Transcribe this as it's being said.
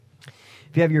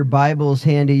If you have your Bibles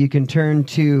handy, you can turn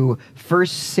to 1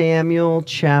 Samuel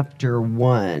chapter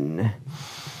 1.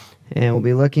 And we'll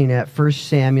be looking at 1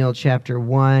 Samuel chapter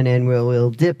 1, and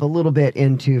we'll dip a little bit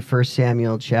into 1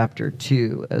 Samuel chapter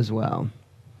 2 as well.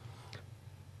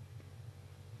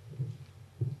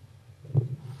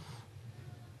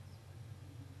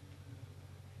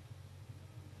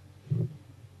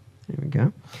 There we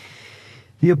go.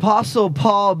 The Apostle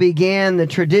Paul began the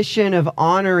tradition of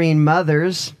honoring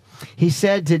mothers. He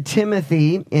said to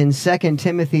Timothy in 2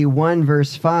 Timothy 1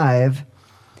 verse 5,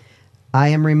 I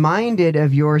am reminded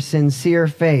of your sincere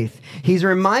faith. He's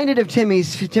reminded of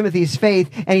Timothy's faith,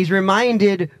 and he's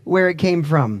reminded where it came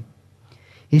from.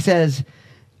 He says,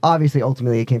 obviously,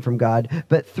 ultimately it came from God,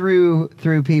 but through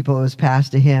people it was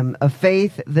passed to him. A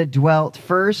faith that dwelt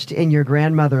first in your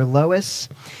grandmother Lois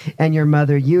and your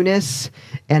mother Eunice,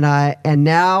 and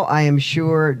now I am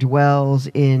sure dwells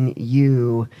in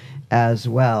you as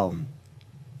well.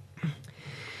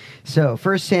 So,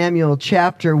 1 Samuel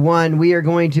chapter 1, we are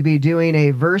going to be doing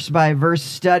a verse-by-verse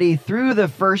study through the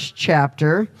first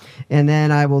chapter, and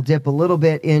then I will dip a little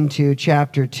bit into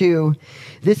chapter 2.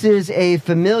 This is a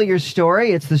familiar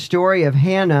story. It's the story of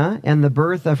Hannah and the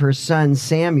birth of her son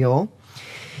Samuel.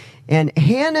 And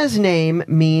Hannah's name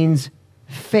means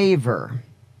favor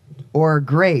or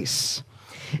grace.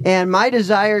 And my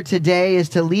desire today is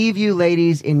to leave you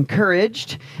ladies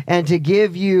encouraged and to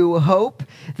give you hope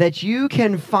that you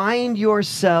can find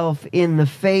yourself in the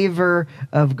favor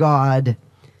of God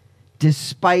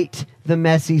despite the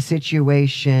messy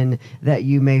situation that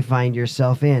you may find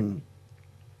yourself in.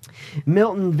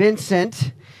 Milton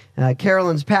Vincent,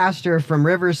 Carolyn's pastor from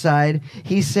Riverside,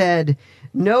 he said,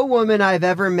 no woman I've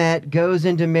ever met goes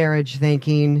into marriage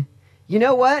thinking, you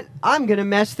know what, I'm going to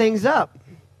mess things up.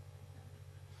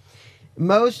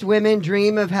 Most women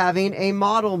dream of having a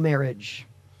model marriage,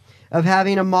 of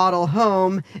having a model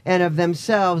home, and of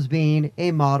themselves being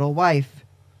a model wife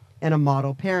and a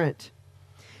model parent.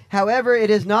 However,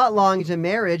 it is not long into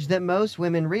marriage that most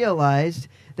women realize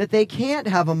that they can't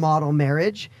have a model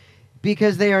marriage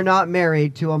because they are not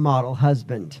married to a model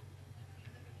husband.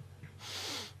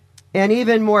 And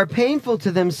even more painful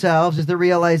to themselves is the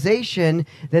realization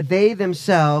that they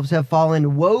themselves have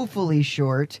fallen woefully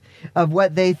short of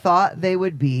what they thought they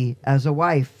would be as a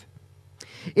wife.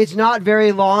 It's not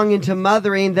very long into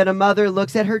mothering that a mother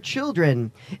looks at her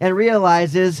children and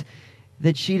realizes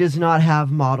that she does not have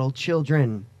model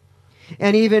children.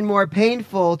 And even more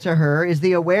painful to her is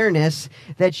the awareness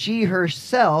that she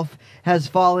herself has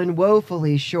fallen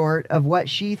woefully short of what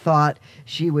she thought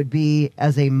she would be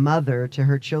as a mother to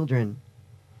her children.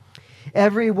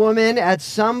 Every woman at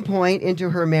some point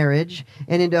into her marriage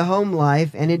and into home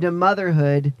life and into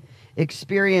motherhood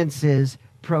experiences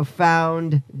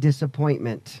profound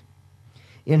disappointment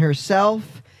in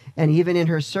herself and even in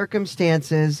her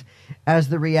circumstances as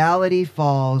the reality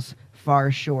falls far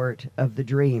short of the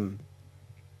dream.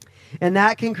 And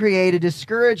that can create a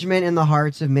discouragement in the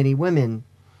hearts of many women.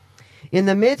 In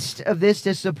the midst of this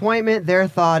disappointment, their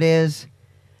thought is,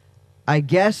 I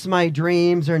guess my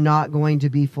dreams are not going to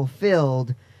be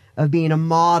fulfilled of being a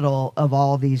model of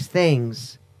all these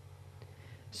things.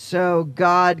 So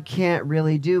God can't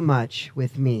really do much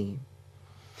with me.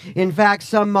 In fact,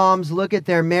 some moms look at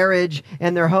their marriage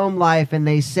and their home life and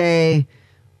they say,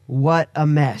 what a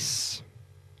mess.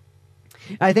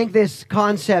 I think this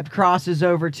concept crosses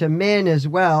over to men as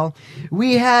well.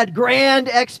 We had grand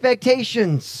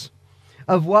expectations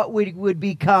of what we would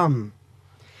become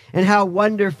and how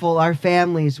wonderful our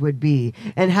families would be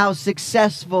and how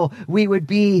successful we would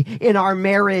be in our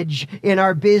marriage, in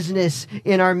our business,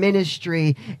 in our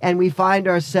ministry, and we find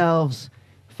ourselves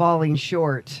falling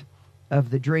short of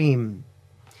the dream.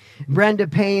 Brenda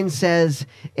Payne says,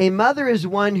 a mother is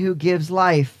one who gives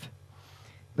life.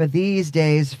 But these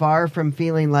days, far from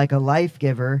feeling like a life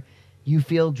giver, you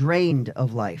feel drained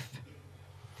of life.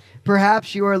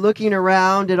 Perhaps you are looking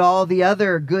around at all the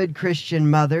other good Christian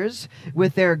mothers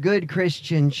with their good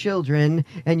Christian children,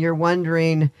 and you're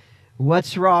wondering,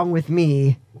 what's wrong with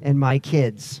me and my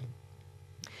kids?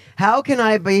 How can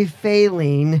I be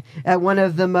failing at one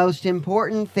of the most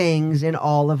important things in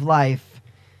all of life,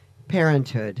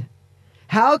 parenthood?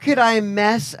 How could I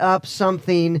mess up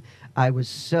something I was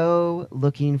so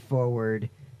looking forward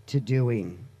to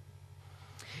doing?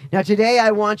 Now today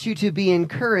I want you to be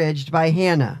encouraged by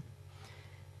Hannah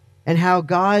and how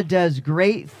God does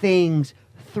great things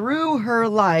through her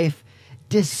life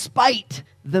despite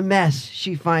the mess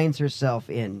she finds herself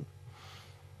in.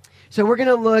 So we're going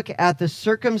to look at the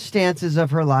circumstances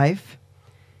of her life,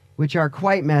 which are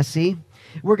quite messy.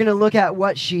 We're going to look at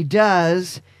what she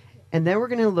does, and then we're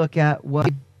going to look at what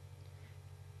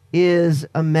is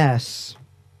a mess.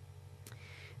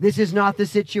 This is not the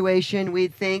situation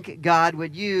we'd think God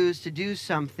would use to do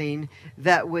something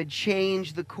that would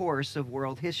change the course of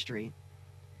world history.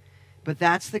 But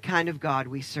that's the kind of God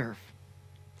we serve.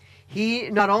 He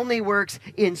not only works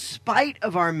in spite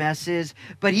of our messes,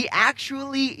 but he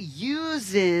actually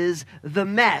uses the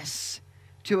mess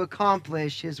to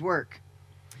accomplish his work.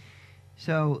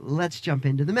 So let's jump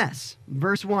into the mess.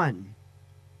 Verse 1.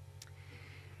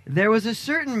 There was a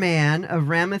certain man of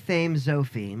Ramathaim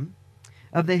Zophim,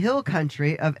 of the hill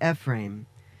country of Ephraim,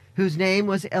 whose name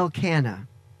was Elkanah,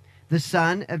 the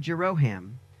son of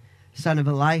Jeroham, son of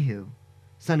Elihu,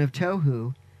 son of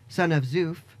Tohu, son of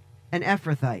Zuph, an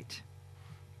Ephrathite.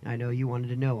 I know you wanted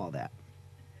to know all that.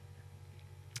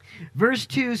 Verse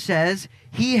 2 says,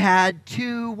 he had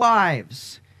 2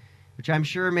 wives, which I'm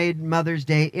sure made Mother's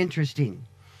Day interesting.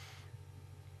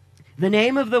 The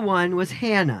name of the one was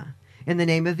Hannah, and the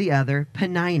name of the other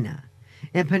Peninnah.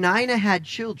 And Peninnah had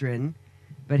children,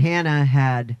 but Hannah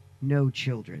had no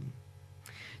children.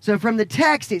 So from the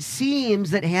text, it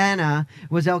seems that Hannah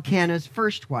was Elkanah's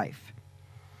first wife.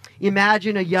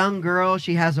 Imagine a young girl,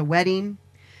 she has a wedding.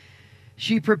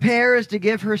 She prepares to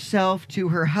give herself to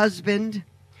her husband,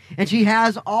 and she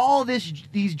has all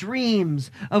these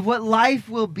dreams of what life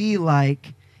will be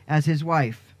like as his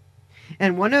wife.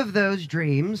 And one of those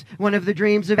dreams, one of the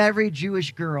dreams of every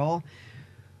Jewish girl,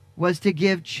 was to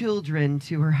give children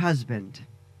to her husband.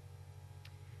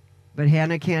 But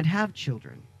Hannah can't have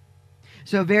children.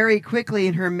 So very quickly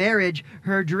in her marriage,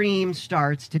 her dream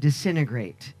starts to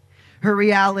disintegrate. Her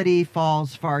reality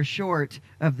falls far short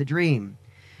of the dream.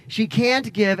 She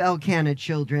can't give Elkanah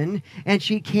children, and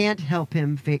she can't help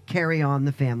him carry on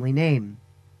the family name.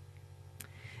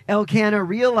 Elkanah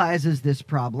realizes this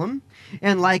problem,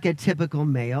 and like a typical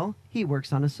male, he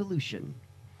works on a solution.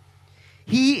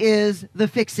 He is the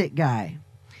fix-it guy.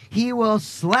 He will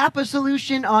slap a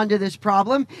solution onto this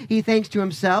problem. He thinks to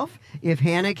himself, if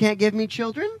Hannah can't give me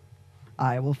children,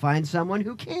 I will find someone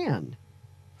who can.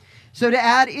 So to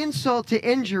add insult to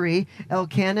injury,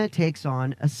 Elkanah takes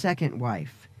on a second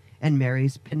wife and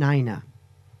marries Peninnah.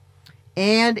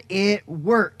 And it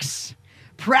works.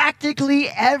 Practically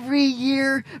every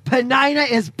year, Peninnah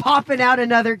is popping out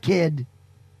another kid.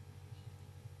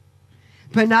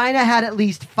 Peninnah had at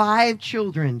least 5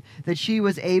 children that she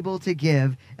was able to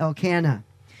give Elkanah.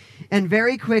 And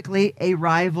very quickly, a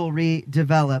rivalry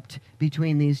developed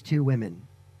between these 2 women.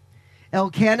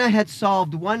 Elkanah had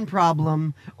solved one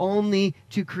problem only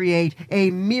to create a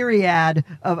myriad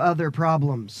of other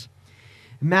problems.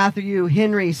 Matthew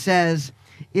Henry says,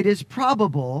 it is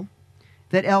probable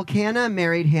that Elkanah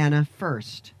married Hannah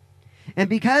first. And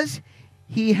because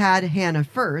he had Hannah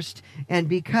first, and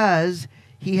because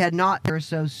he had not her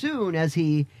so soon as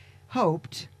he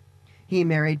hoped, he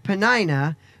married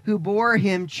Peninnah, who bore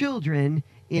him children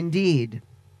indeed,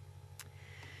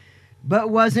 but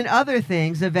was in other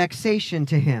things a vexation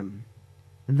to him.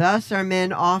 Thus are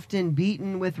men often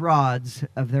beaten with rods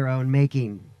of their own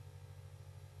making.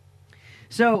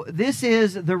 So this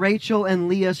is the Rachel and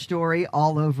Leah story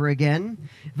all over again.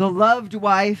 The loved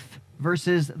wife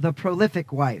versus the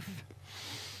prolific wife.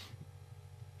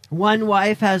 One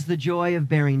wife has the joy of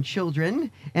bearing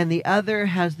children, and the other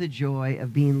has the joy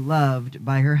of being loved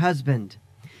by her husband.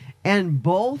 And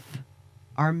both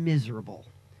are miserable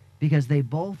because they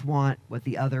both want what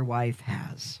the other wife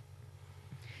has.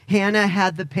 Hannah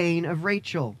had the pain of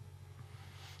Rachel,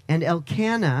 and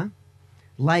Elkanah,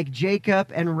 like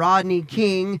Jacob and Rodney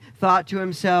King, thought to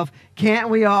himself, can't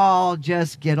we all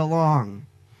just get along?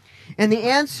 And the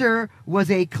answer was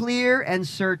a clear and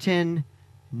certain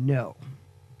no.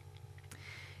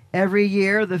 Every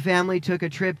year, the family took a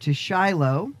trip to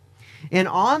Shiloh, and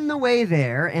on the way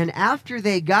there, and after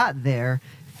they got there,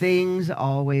 things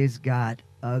always got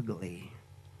ugly.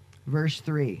 Verse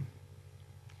 3.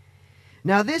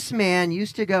 Now this man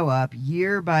used to go up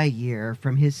year by year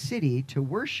from his city to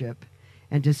worship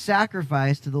and to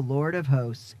sacrifice to the Lord of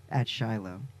hosts at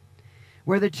Shiloh,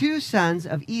 where the 2 sons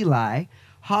of Eli,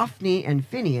 Hophni and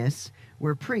Phinehas,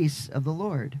 were priests of the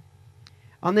Lord.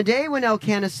 On the day when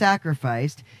Elkanah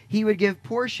sacrificed, he would give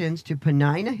portions to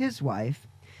Peninnah his wife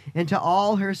and to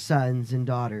all her sons and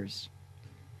daughters.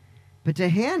 But to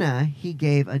Hannah he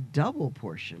gave a double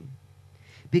portion,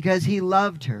 because he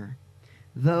loved her,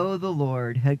 though the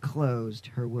Lord had closed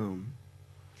her womb.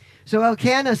 So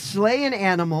Elkanah slay an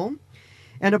animal,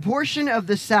 and a portion of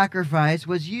the sacrifice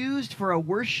was used for a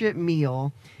worship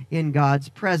meal in God's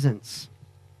presence.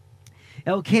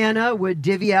 Elkanah would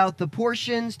divvy out the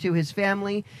portions to his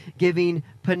family, giving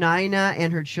Peninnah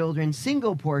and her children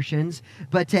single portions,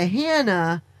 but to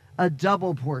Hannah, a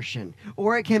double portion,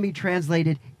 or it can be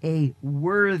translated a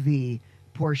worthy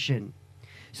portion.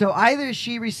 So either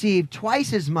she received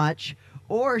twice as much,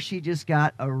 or she just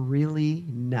got a really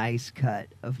nice cut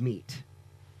of meat.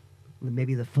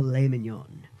 Maybe the filet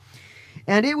mignon.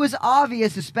 And it was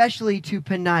obvious, especially to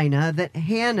Peninnah, that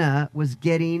Hannah was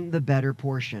getting the better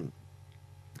portion.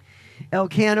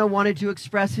 Elkanah wanted to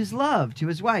express his love to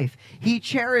his wife. He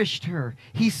cherished her.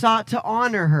 He sought to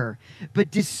honor her.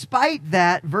 But despite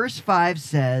that, verse 5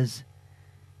 says,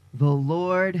 the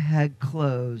Lord had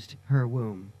closed her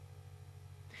womb.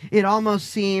 It almost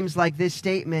seems like this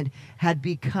statement had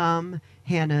become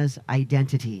Hannah's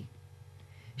identity.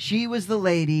 She was the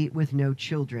lady with no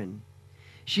children.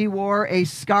 She wore a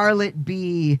scarlet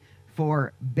bee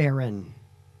for barren.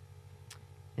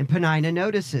 And Peninnah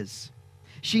notices.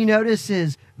 She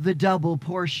notices the double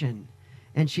portion,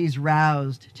 and she's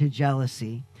roused to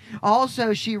jealousy.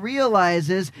 Also, she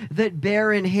realizes that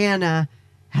barren Hannah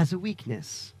has a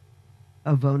weakness,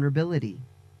 a vulnerability.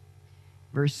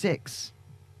 Verse 6.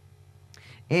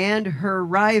 And her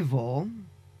rival,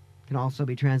 can also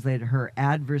be translated her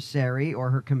adversary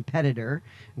or her competitor,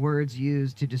 words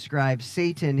used to describe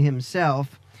Satan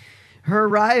himself. Her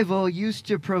rival used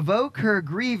to provoke her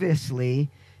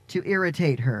grievously to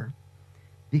irritate her,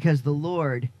 because the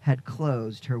Lord had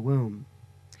closed her womb.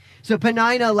 So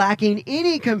Peninnah, lacking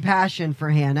any compassion for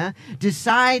Hannah,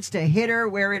 decides to hit her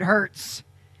where it hurts.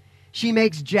 She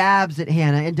makes jabs at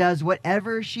Hannah and does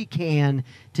whatever she can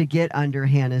to get under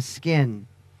Hannah's skin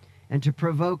and to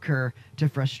provoke her to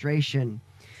frustration.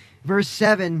 Verse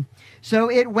 7,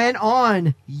 so it went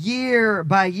on year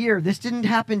by year. This didn't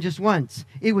happen just once.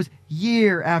 It was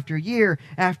year after year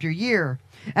after year.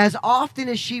 As often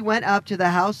as she went up to the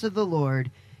house of the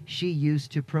Lord, she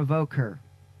used to provoke her.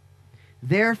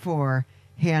 Therefore,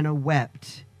 Hannah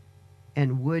wept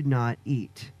and would not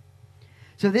eat.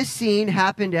 So this scene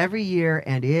happened every year,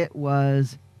 and it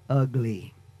was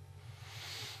ugly.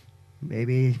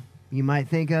 Maybe you might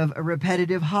think of a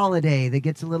repetitive holiday that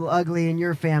gets a little ugly in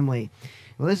your family.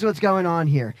 Well, this is what's going on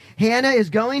here. Hannah is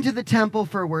going to the temple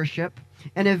for worship,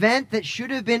 an event that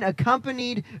should have been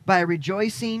accompanied by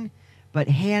rejoicing, but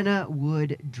Hannah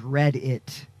would dread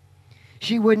it.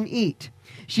 She wouldn't eat.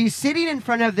 She's sitting in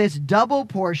front of this double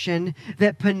portion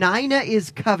that Peninnah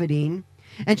is coveting,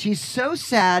 and she's so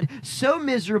sad, so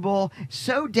miserable,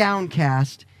 so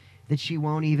downcast that she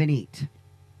won't even eat.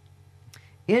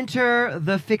 Enter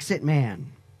the fix-it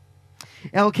man.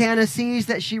 Elkanah sees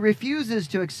that she refuses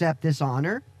to accept this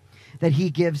honor that he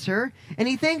gives her, and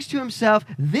he thinks to himself,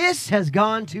 this has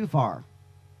gone too far.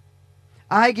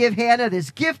 I give Hannah this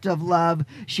gift of love.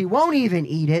 She won't even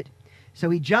eat it. So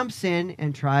he jumps in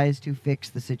and tries to fix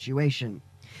the situation.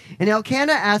 And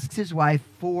Elkanah asks his wife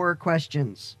 4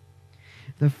 questions.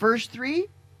 The first 3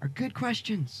 are good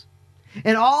questions.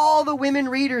 And all the women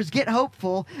readers get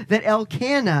hopeful that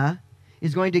Elkanah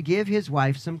is going to give his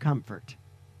wife some comfort.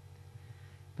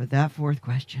 But that 4th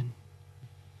question,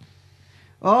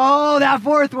 that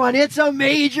 4th one, it's a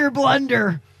major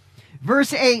blunder.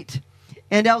 Verse 8,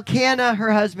 and Elkanah,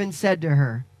 her husband, said to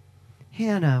her,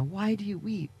 Hannah, why do you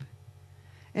weep?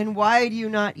 And why do you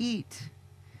not eat?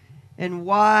 And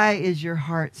why is your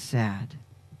heart sad?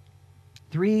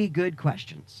 3 good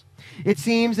questions. It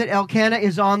seems that Elkanah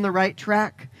is on the right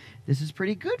track. This is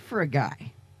pretty good for a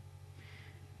guy.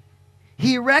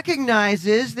 He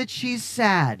recognizes that she's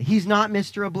sad. He's not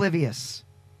Mr. Oblivious.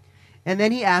 And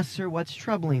then he asks her what's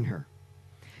troubling her.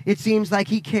 It seems like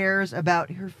he cares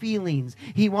about her feelings.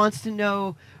 He wants to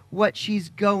know what she's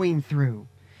going through.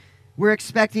 We're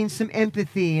expecting some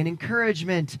empathy and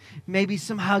encouragement, maybe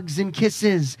some hugs and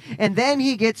kisses. And then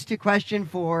he gets to question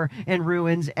 4 and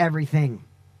ruins everything.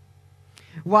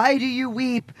 Why do you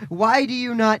weep? Why do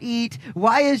you not eat?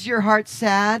 Why is your heart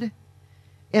sad?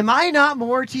 Am I not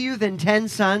more to you than 10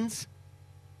 sons?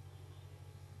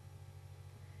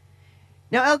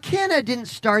 Now, Elkanah didn't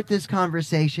start this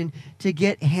conversation to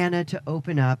get Hannah to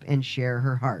open up and share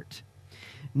her heart.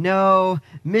 No,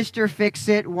 Mr.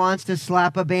 Fix-It wants to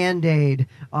slap a Band-Aid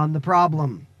on the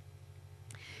problem.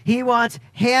 He wants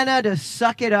Hannah to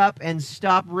suck it up and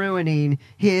stop ruining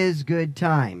his good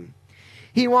time.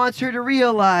 He wants her to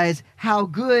realize how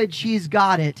good she's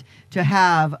got it to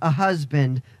have a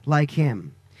husband like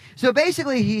him. So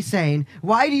basically he's saying,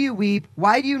 why do you weep?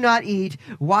 Why do you not eat?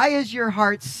 Why is your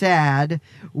heart sad?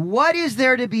 What is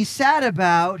there to be sad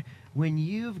about when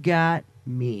you've got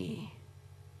me?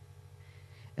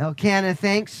 Elkanah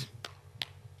thinks,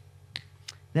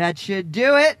 that should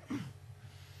do it.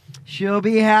 She'll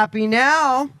be happy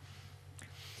now.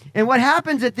 And what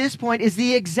happens at this point is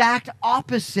the exact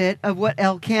opposite of what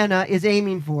Elkanah is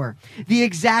aiming for. The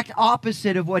exact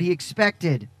opposite of what he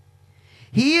expected.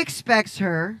 He expects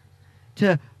her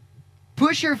to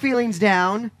push her feelings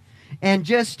down and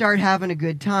just start having a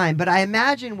good time. But I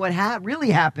imagine what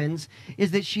really happens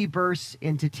is that she bursts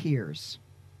into tears.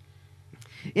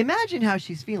 Imagine how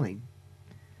she's feeling.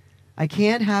 I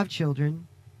can't have children.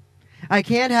 I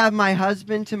can't have my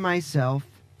husband to myself.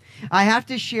 I have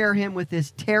to share him with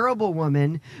this terrible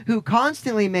woman who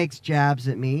constantly makes jabs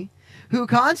at me, who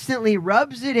constantly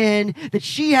rubs it in that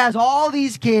she has all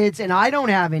these kids and I don't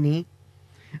have any.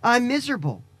 I'm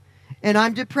miserable and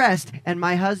I'm depressed and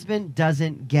my husband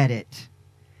doesn't get it.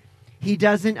 He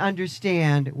doesn't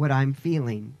understand what I'm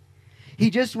feeling.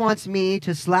 He just wants me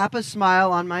to slap a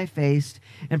smile on my face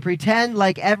and pretend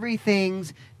like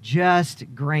everything's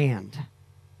just grand.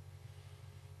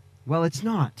 Well, it's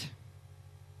not.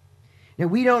 Now,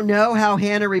 we don't know how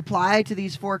Hannah replied to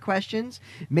these 4 questions.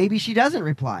 Maybe she doesn't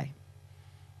reply.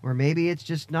 Or maybe it's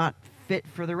just not fit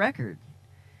for the record.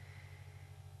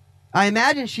 I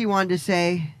imagine she wanted to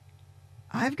say,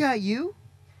 I've got you?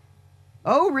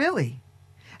 Oh, really?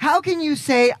 How can you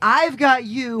say, I've got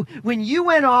you, when you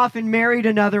went off and married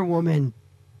another woman?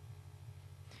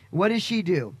 What does she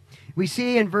do? We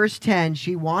see in verse 10,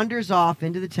 she wanders off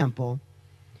into the temple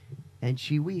and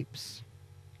she weeps.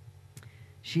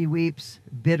 She weeps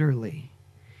bitterly.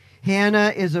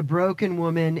 Hannah is a broken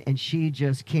woman and she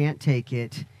just can't take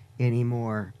it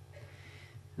anymore.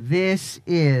 This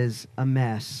is a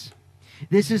mess.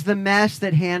 This is the mess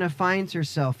that Hannah finds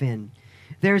herself in.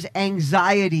 There's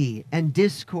anxiety and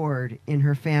discord in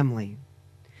her family.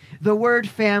 The word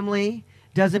family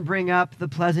doesn't bring up the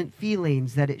pleasant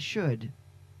feelings that it should.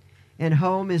 And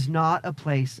home is not a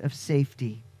place of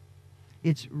safety.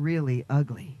 It's really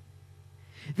ugly.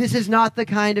 This is not the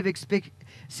kind of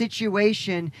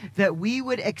situation that we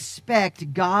would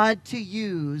expect God to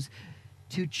use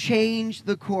to change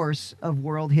the course of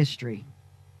world history.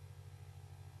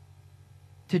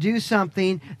 To do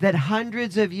something that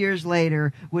hundreds of years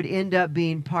later would end up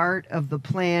being part of the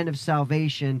plan of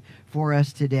salvation for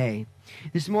us today.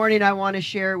 This morning I want to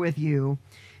share with you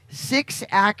 6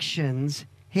 actions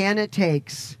Hannah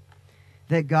takes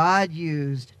that God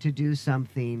used to do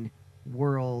something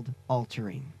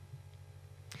world-altering.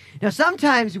 Now,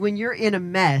 sometimes when you're in a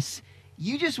mess,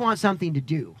 you just want something to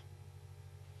do.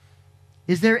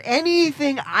 Is there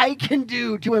anything I can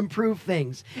do to improve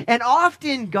things? And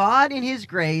often God, in His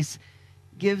grace,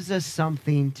 gives us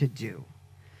something to do.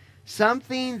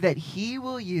 Something that He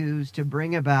will use to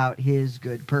bring about His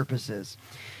good purposes.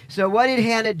 So what did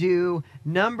Hannah do?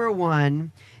 Number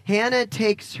 1, Hannah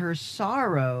takes her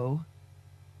sorrow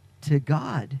to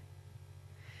God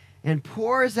and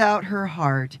pours out her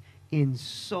heart in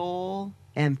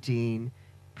soul-emptying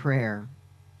prayer.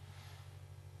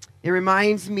 It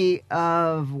reminds me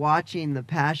of watching The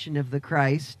Passion of the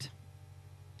Christ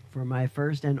for my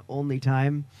first and only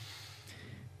time.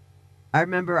 I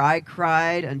remember I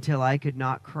cried until I could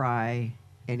not cry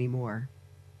anymore.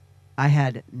 I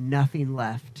had nothing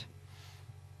left.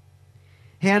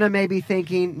 Hannah may be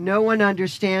thinking, no one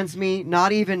understands me,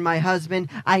 not even my husband.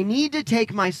 I need to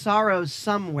take my sorrows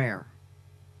somewhere.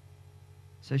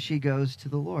 So she goes to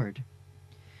the Lord.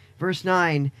 Verse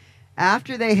 9,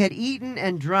 after they had eaten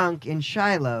and drunk in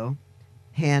Shiloh,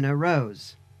 Hannah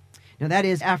rose. Now that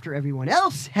is after everyone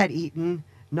else had eaten,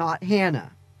 not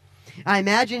Hannah. I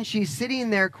imagine she's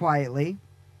sitting there quietly,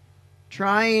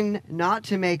 trying not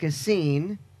to make a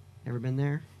scene. Ever been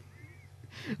there?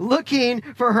 Looking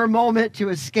for her moment to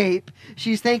escape.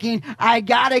 She's thinking, I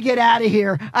gotta get out of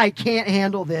here. I can't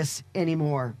handle this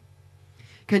anymore.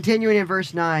 Continuing in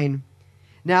verse 9.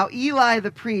 Now Eli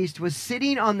the priest was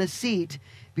sitting on the seat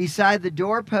beside the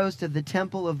doorpost of the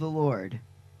temple of the Lord.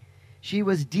 She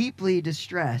was deeply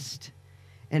distressed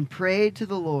and prayed to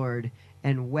the Lord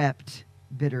and wept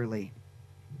bitterly.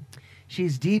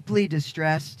 She's deeply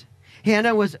distressed.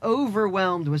 Hannah was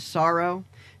overwhelmed with sorrow,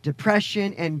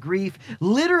 depression, and grief.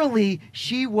 Literally,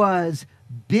 she was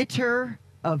bitter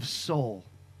of soul.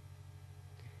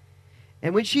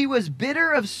 And when she was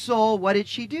bitter of soul, what did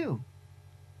she do?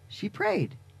 She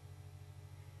prayed.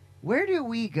 Where do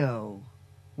we go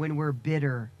when we're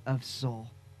bitter of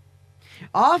soul?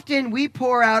 Often we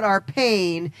pour out our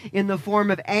pain in the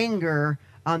form of anger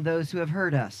on those who have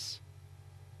hurt us.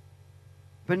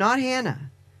 But not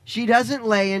Hannah. She doesn't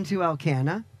lay into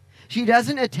Elkanah. She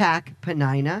doesn't attack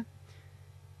Peninnah.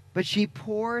 But she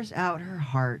pours out her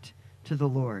heart to the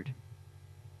Lord.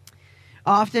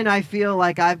 Often I feel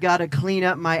like I've got to clean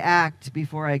up my act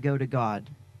before I go to God.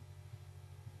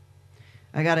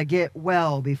 I got to get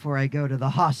well before I go to the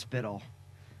hospital.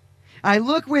 I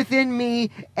look within me,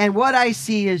 and what I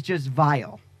see is just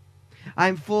vile.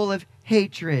 I'm full of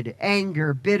hatred,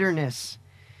 anger, bitterness.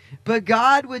 But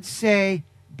God would say,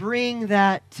 bring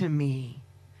that to me.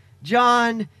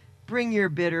 John, bring your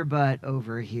bitter butt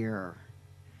over here.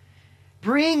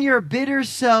 Bring your bitter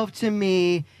self to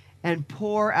me and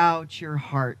pour out your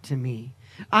heart to me.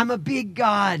 I'm a big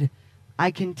God.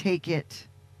 I can take it.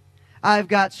 I've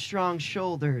got strong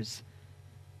shoulders.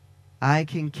 I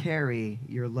can carry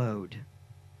your load.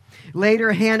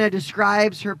 Later, Hannah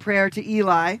describes her prayer to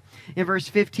Eli. In verse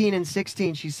 15 and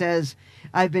 16, she says,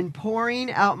 I've been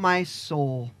pouring out my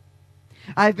soul.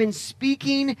 I've been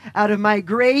speaking out of my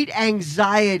great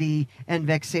anxiety and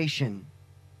vexation.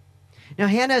 Now,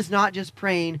 Hannah is not just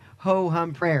praying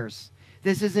ho-hum prayers.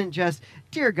 This isn't just,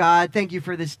 dear God, thank you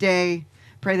for this day.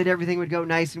 Pray that everything would go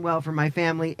nice and well for my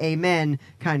family. Amen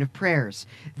kind of prayers.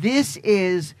 This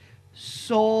is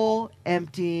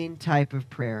soul-emptying type of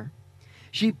prayer.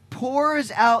 She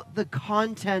pours out the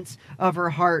contents of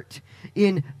her heart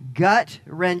in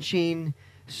gut-wrenching,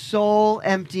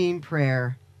 soul-emptying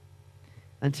prayer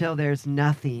until there's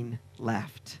nothing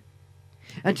left.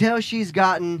 Until she's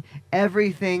gotten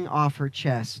everything off her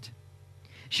chest.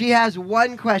 She has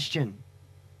one question,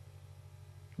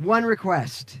 one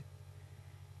request.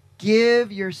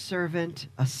 Give your servant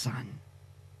a son.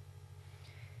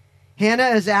 Hannah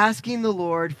is asking the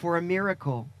Lord for a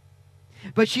miracle.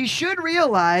 But she should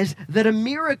realize that a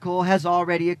miracle has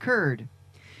already occurred.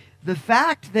 The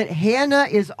fact that Hannah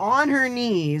is on her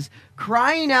knees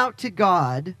crying out to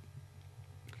God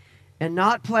and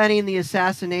not planning the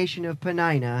assassination of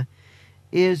Peninnah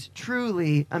is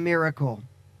truly a miracle.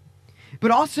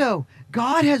 But also,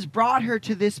 God has brought her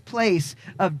to this place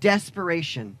of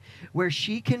desperation where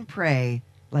she can pray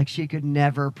like she could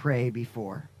never pray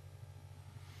before.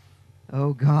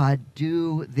 Oh God,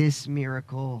 do this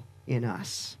miracle in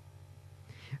us.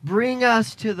 Bring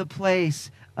us to the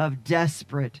place of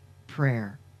desperate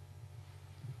prayer.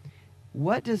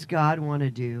 What does God want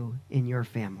to do in your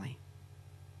family?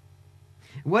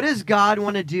 What does God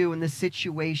want to do in the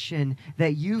situation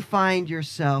that you find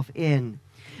yourself in?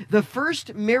 The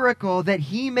first miracle that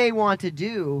he may want to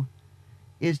do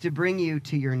is to bring you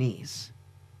to your knees,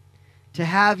 to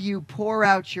have you pour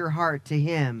out your heart to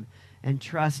him and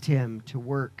trust him to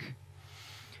work.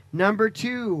 Number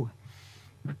 2,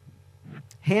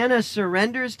 Hannah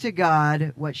surrenders to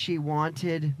God what she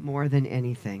wanted more than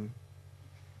anything.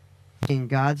 And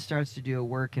God starts to do a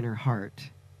work in her heart.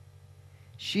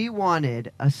 She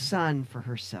wanted a son for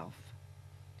herself,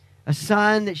 a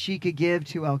son that she could give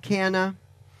to Elkanah.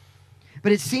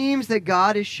 But it seems that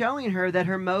God is showing her that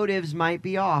her motives might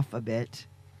be off a bit.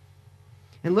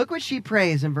 And look what she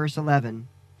prays in verse 11.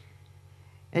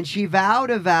 And she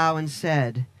vowed a vow and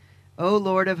said, O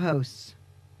Lord of hosts,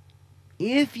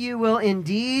 if you will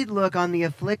indeed look on the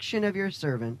affliction of your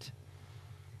servant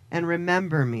and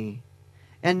remember me,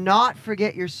 and not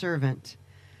forget your servant,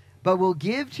 but will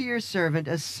give to your servant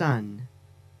a son,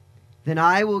 then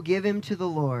I will give him to the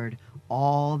Lord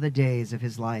all the days of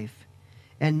his life,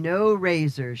 and no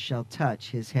razor shall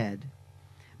touch his head.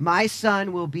 My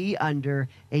son will be under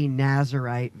a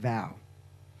Nazirite vow.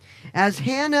 As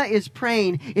Hannah is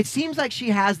praying, it seems like she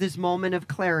has this moment of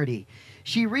clarity.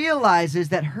 She realizes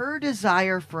that her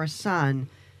desire for a son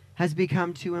has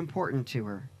become too important to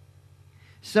her.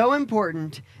 So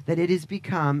important that it has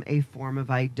become a form of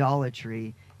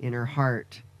idolatry in her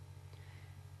heart.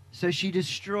 So she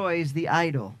destroys the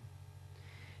idol.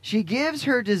 She gives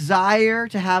her desire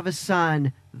to have a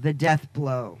son the death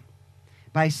blow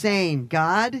by saying,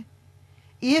 God,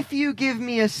 if you give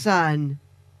me a son,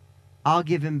 I'll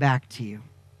give him back to you.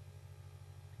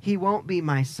 He won't be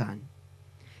my son.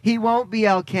 He won't be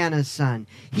Elkanah's son.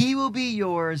 He will be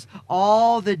yours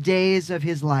all the days of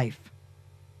his life.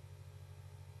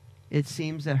 It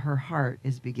seems that her heart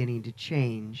is beginning to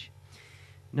change.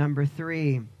 Number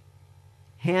 3,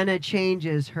 Hannah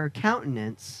changes her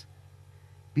countenance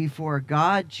before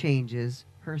God changes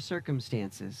her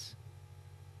circumstances.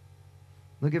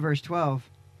 Look at verse 12.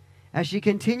 As she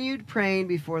continued praying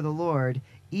before the Lord,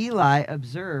 Eli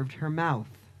observed her mouth.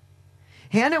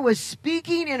 Hannah was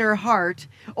speaking in her heart,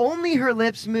 only her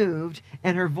lips moved,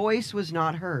 and her voice was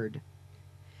not heard.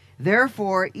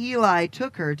 Therefore Eli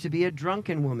took her to be a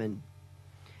drunken woman.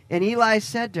 And Eli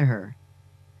said to her,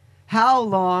 How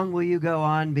long will you go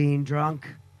on being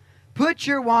drunk? Put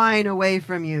your wine away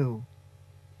from you.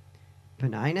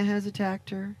 Peninnah has attacked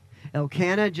her.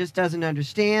 Elkanah just doesn't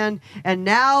understand. And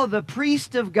now the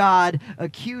priest of God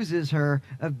accuses her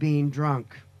of being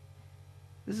drunk.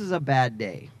 This is a bad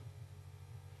day.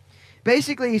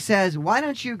 Basically, he says, why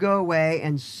don't you go away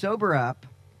and sober up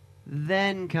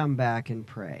then come back and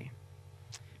pray.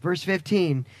 Verse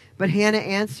 15, but Hannah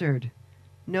answered,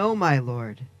 no, my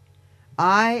Lord,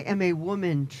 I am a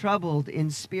woman troubled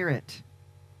in spirit.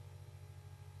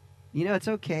 You know, it's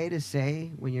okay to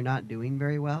say when you're not doing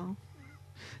very well.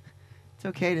 It's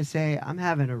okay to say, I'm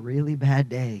having a really bad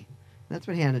day. That's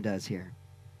what Hannah does here.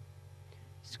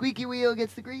 Squeaky wheel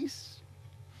gets the grease.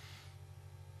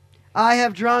 I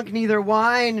have drunk neither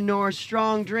wine nor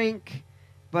strong drink,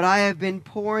 but I have been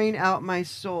pouring out my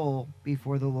soul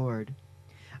before the Lord.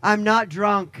 I'm not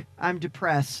drunk, I'm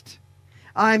depressed.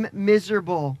 I'm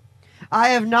miserable. I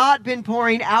have not been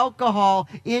pouring alcohol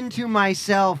into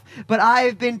myself, but I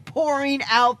have been pouring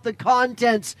out the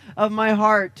contents of my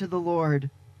heart to the Lord.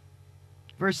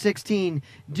 Verse 16,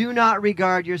 do not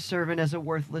regard your servant as a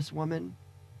worthless woman.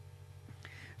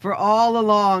 For all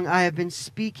along I have been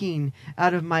speaking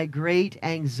out of my great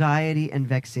anxiety and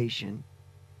vexation.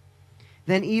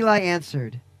 Then Eli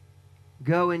answered,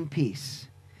 go in peace,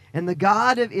 and the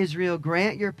God of Israel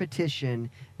grant your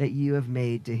petition that you have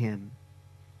made to him.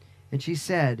 And she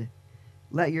said,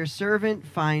 let your servant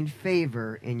find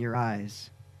favor in your eyes.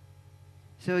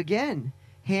 So again,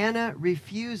 Hannah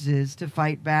refuses to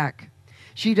fight back.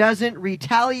 She doesn't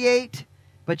retaliate,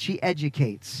 but she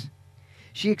educates.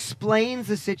 She explains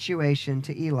the situation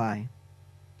to Eli.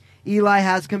 Eli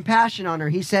has compassion on her.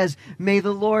 He says, may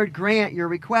the Lord grant your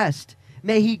request.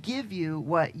 May he give you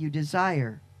what you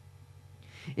desire.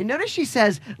 And notice she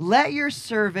says, let your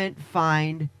servant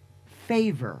find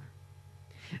favor.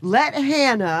 Let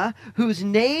Hannah, whose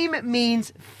name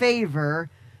means favor,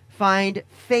 find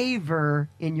favor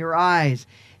in your eyes.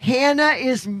 Hannah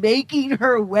is making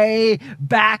her way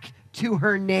back to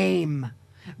her name,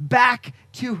 back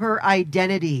to her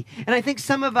identity. And I think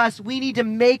some of us, we need to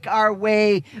make our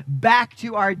way back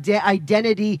to our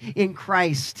identity in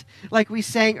Christ. Like we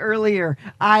sang earlier,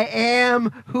 I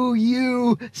am who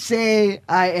you say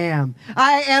I am.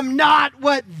 I am not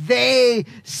what they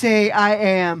say I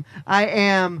am. I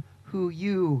am who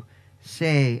you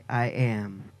say I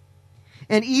am.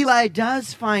 And Eli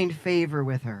does find favor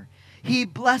with her. He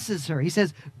blesses her. He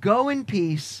says, go in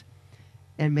peace,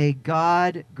 and may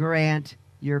God grant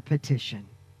your petition.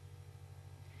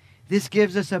 This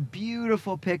gives us a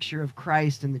beautiful picture of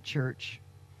Christ in the church.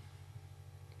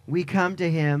 We come to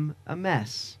him a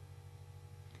mess,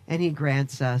 and he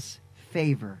grants us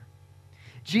favor.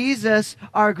 Jesus,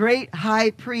 our great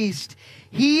high priest,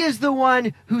 he is the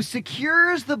one who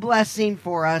secures the blessing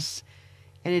for us,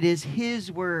 and it is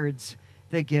his words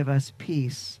that give us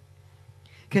peace.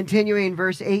 Continuing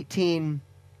verse 18,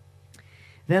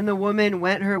 then the woman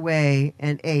went her way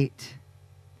and ate,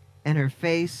 and her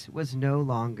face was no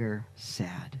longer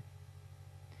sad.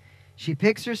 She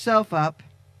picks herself up.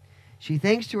 She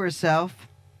thinks to herself,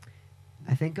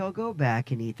 I think I'll go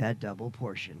back and eat that double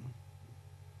portion.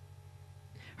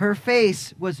 Her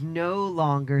face was no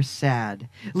longer sad.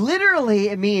 Literally,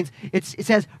 it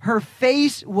says her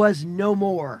face was no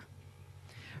more.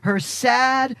 Her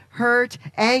sad, hurt,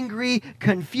 angry,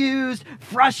 confused,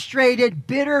 frustrated,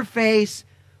 bitter face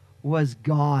was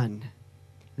gone.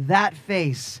 That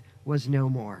face was no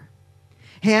more.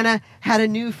 Hannah had a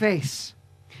new face,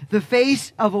 the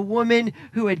face of a woman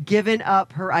who had given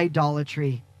up her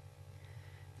idolatry,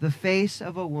 the face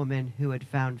of a woman who had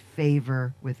found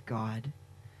favor with God,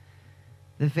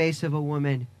 the face of a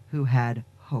woman who had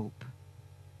hope.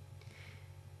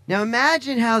 Now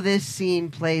imagine how this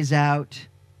scene plays out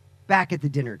back at the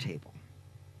dinner table.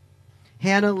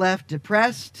 Hannah left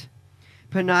depressed.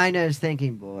 Peninnah is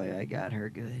thinking, boy, I got her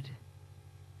good.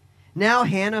 Now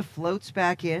Hannah floats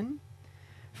back in,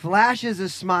 flashes a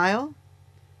smile,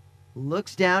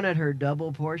 looks down at her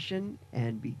double portion,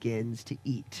 and begins to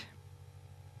eat.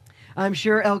 I'm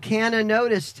sure Elkanah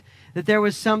noticed that there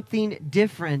was something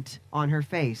different on her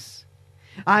face.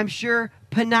 I'm sure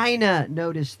Peninnah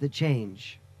noticed the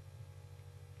change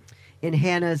in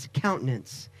Hannah's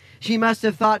countenance. She must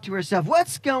have thought to herself,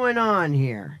 what's going on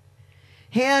here?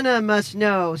 Hannah must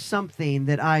know something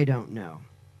that I don't know.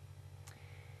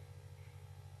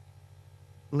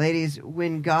 Ladies,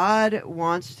 when God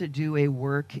wants to do a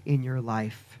work in your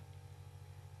life,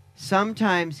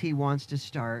 sometimes he wants to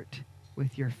start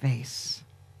with your face.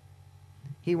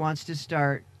 He wants to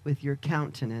start with your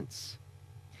countenance.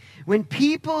 When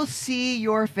people see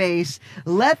your face,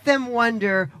 let them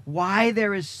wonder why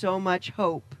there is so much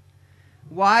hope,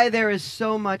 why there is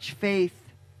so much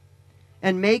faith,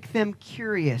 and make them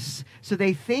curious. So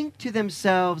they think to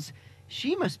themselves,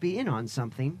 she must be in on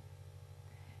something.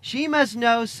 She must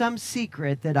know some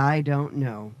secret that I don't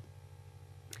know.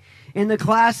 In the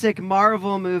classic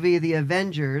Marvel movie, The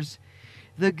Avengers,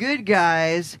 the good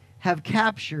guys have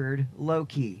captured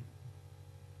Loki.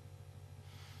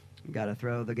 Got to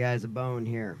throw the guys a bone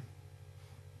here.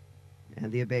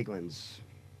 And the Abeglins.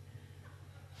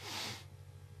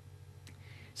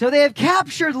 So they have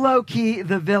captured Loki,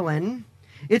 the villain.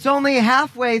 It's only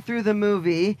halfway through the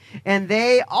movie, and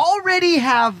they already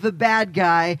have the bad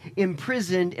guy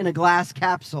imprisoned in a glass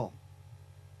capsule.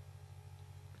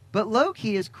 But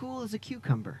Loki is cool as a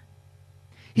cucumber.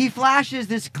 He flashes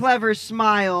this clever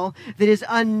smile that is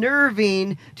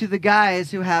unnerving to the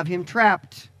guys who have him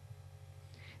trapped.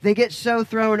 They get so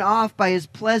thrown off by his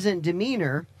pleasant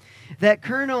demeanor that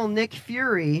Colonel Nick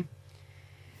Fury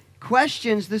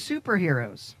questions the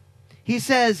superheroes. He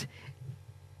says,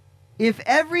 if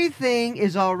everything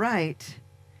is all right,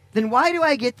 then why do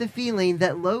I get the feeling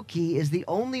that Loki is the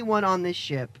only one on this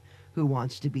ship who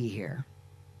wants to be here?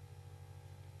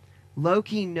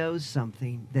 Loki knows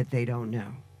something that they don't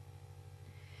know.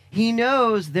 He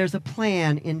knows there's a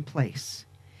plan in place.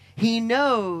 He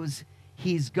knows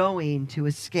he's going to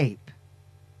escape.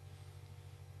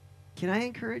 Can I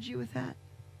encourage you with that?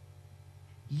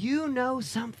 You know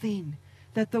something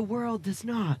that the world does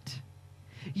not.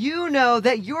 You know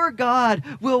that your God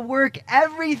will work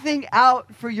everything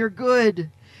out for your good.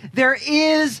 There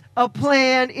is a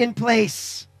plan in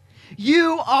place.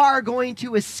 You are going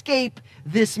to escape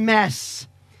this mess.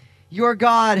 Your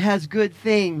God has good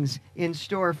things in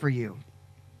store for you.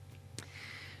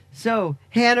 So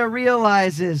Hannah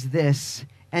realizes this,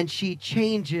 and she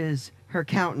changes her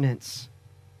countenance.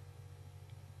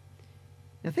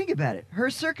 Now think about it. Her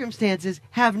circumstances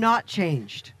have not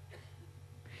changed.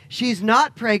 She's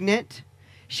not pregnant.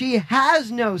 She has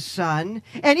no son.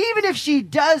 And even if she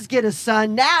does get a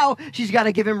son, now she's got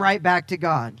to give him right back to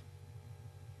God.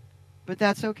 But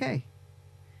that's okay,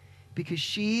 because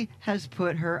she has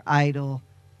put her idol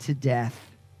to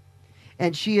death.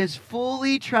 And she is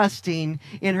fully trusting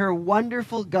in her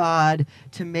wonderful God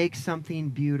to make something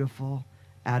beautiful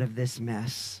out of this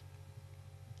mess.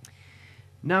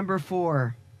 Number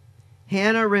 4,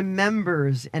 Hannah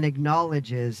remembers and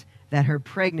acknowledges that her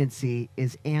pregnancy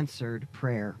is answered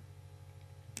prayer.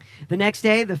 The next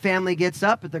day, the family gets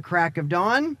up at the crack of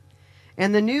dawn,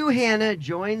 and the new Hannah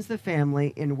joins the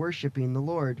family in worshiping the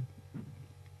Lord.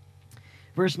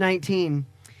 Verse 19,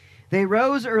 they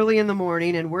rose early in the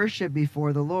morning and worshiped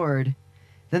before the Lord.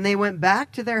 Then they went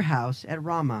back to their house at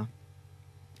Ramah.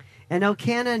 And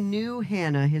Elkanah knew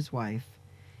Hannah, his wife,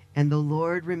 and the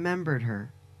Lord remembered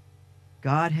her.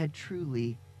 God had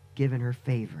truly given her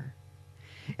favor.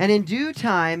 And in due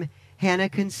time, Hannah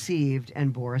conceived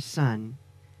and bore a son.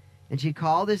 And she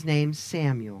called his name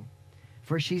Samuel,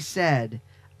 for she said,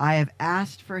 I have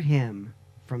asked for him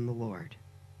from the Lord.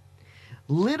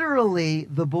 Literally,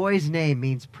 the boy's name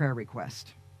means prayer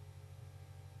request.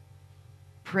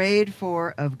 Prayed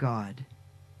for of God.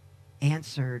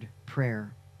 Answered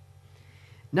prayer.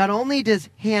 Not only does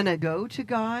Hannah go to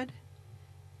God,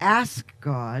 ask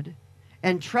God,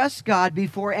 and trust God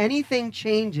before anything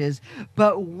changes,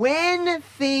 but when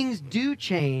things do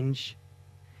change,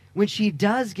 when she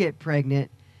does get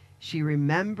pregnant, she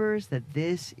remembers that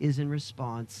this is in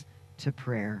response to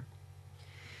prayer.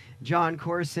 John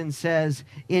Corson says,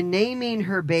 in naming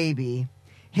her baby,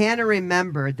 Hannah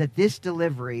remembered that this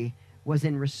delivery was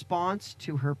in response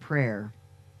to her prayer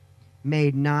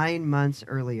made 9 months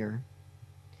earlier.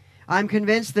 I'm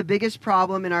convinced the biggest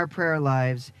problem in our prayer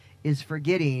lives is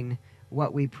forgetting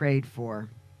what we prayed for.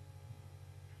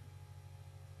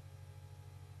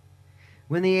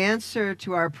 When the answer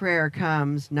to our prayer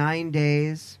comes 9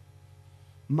 days,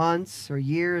 months, or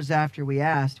years after we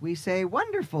asked, we say,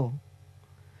 wonderful.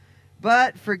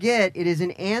 But forget it is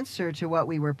an answer to what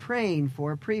we were praying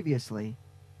for previously.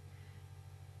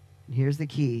 And here's the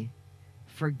key.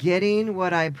 Forgetting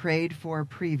what I prayed for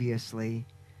previously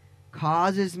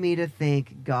causes me to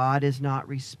think God is not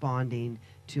responding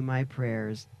to my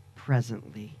prayers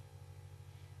presently.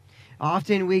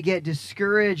 Often we get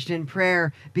discouraged in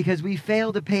prayer because we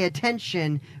fail to pay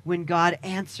attention when God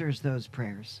answers those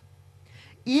prayers.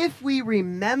 If we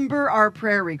remember our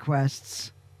prayer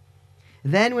requests,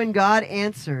 then when God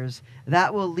answers,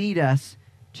 that will lead us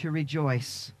to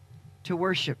rejoice, to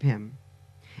worship him.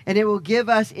 And it will give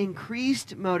us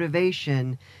increased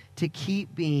motivation to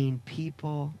keep being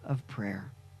people of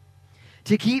prayer,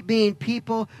 to keep being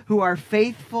people who are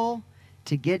faithful,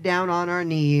 to get down on our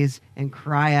knees and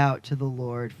cry out to the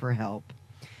Lord for help.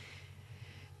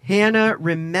 Hannah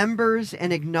remembers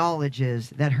and acknowledges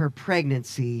that her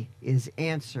pregnancy is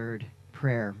answered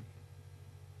prayer.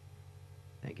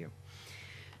 Thank you.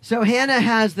 So Hannah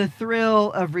has the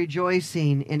thrill of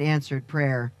rejoicing in answered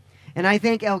prayer. And I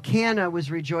think Elkanah was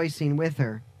rejoicing with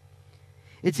her.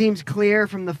 It seems clear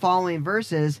from the following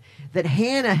verses that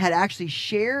Hannah had actually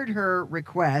shared her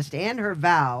request and her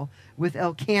vow with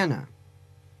Elkanah.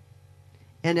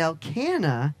 And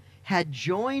Elkanah had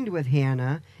joined with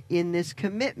Hannah in this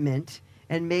commitment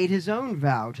and made his own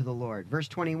vow to the Lord. Verse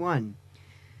 21,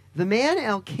 the man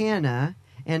Elkanah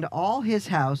and all his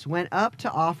house went up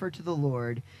to offer to the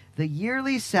Lord the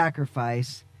yearly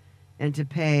sacrifice and to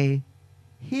pay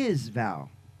his vow.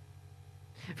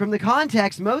 From the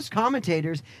context, most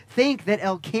commentators think that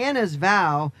Elkanah's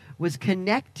vow was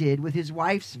connected with his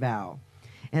wife's vow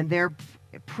and their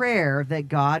prayer that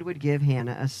God would give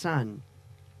Hannah a son.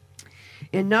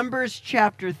 In Numbers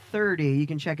chapter 30, you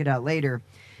can check it out later,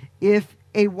 if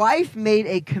a wife made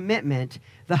a commitment,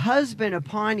 the husband,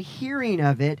 upon hearing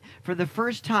of it for the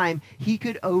first time, he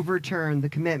could overturn the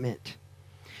commitment.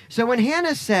 So when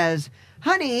Hannah says,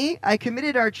 honey, I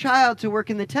committed our child to work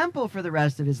in the temple for the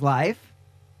rest of his life,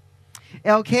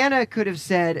 Elkanah could have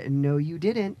said, no, you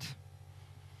didn't.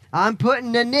 I'm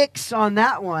putting a nix on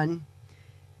that one.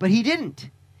 But he didn't.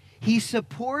 He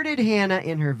supported Hannah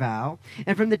in her vow.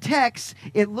 And from the text,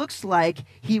 it looks like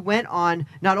he went on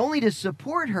not only to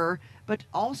support her, but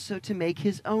also to make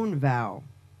his own vow.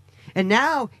 And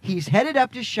now he's headed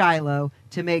up to Shiloh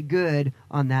to make good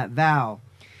on that vow.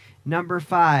 Number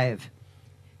 5,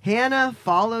 Hannah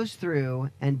follows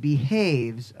through and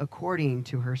behaves according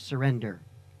to her surrender.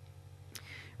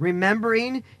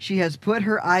 Remembering she has put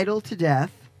her idol to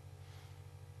death.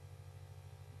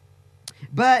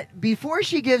 But before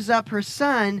she gives up her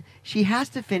son, she has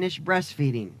to finish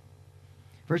breastfeeding.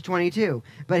 Verse 22,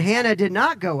 but Hannah did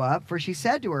not go up, for she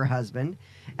said to her husband,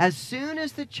 as soon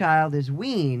as the child is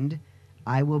weaned,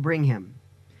 I will bring him,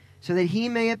 so that he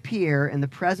may appear in the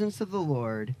presence of the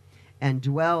Lord and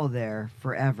dwell there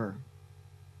forever.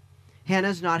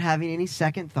 Hannah's not having any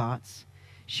second thoughts.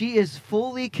 She is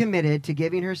fully committed to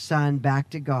giving her son back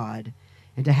to God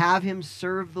and to have him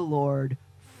serve the Lord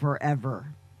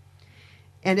forever.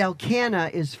 And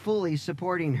Elkanah is fully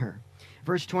supporting her.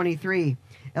 Verse 23,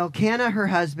 Elkanah, her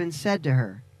husband, said to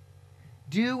her,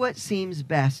 do what seems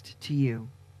best to you.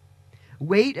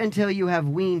 Wait until you have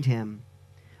weaned him.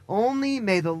 Only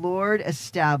may the Lord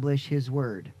establish his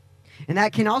word. And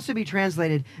that can also be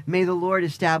translated, may the Lord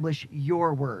establish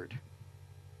your word.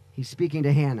 He's speaking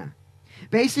to Hannah.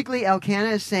 Basically, Elkanah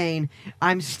is saying,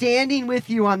 I'm standing with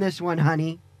you on this one,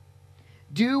 honey.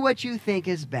 Do what you think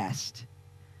is best.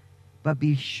 But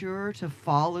be sure to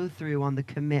follow through on the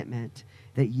commitment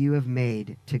that you have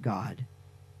made to God.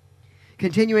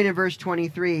 Continuing in verse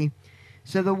 23,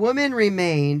 so the woman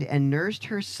remained and nursed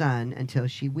her son until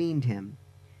she weaned him.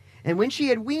 And when she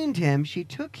had weaned him, she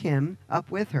took him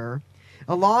up with her,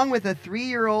 along with a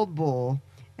 3-year-old bull,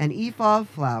 an ephah of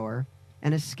flour,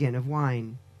 and a skin of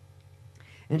wine.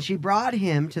 And she brought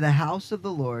him to the house of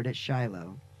the Lord at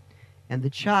Shiloh. And the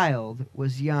child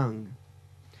was young.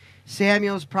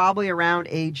 Samuel's probably around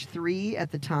age 3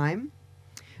 at the time.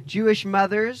 Jewish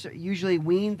mothers usually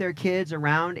weaned their kids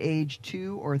around age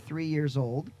 2 or 3 years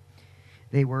old.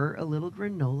 They were a little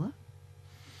granola.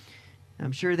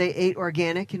 I'm sure they ate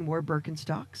organic and wore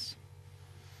Birkenstocks.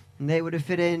 And they would have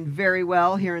fit in very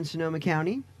well here in Sonoma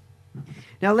County.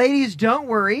 Now, ladies, don't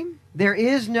worry. There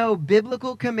is no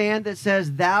biblical command that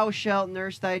says, thou shalt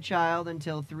nurse thy child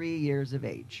until 3 years of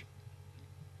age.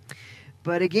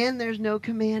 But again, there's no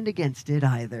command against it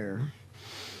either.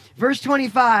 Verse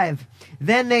 25,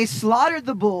 then they slaughtered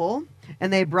the bull,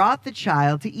 and they brought the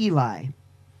child to Eli.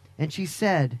 And she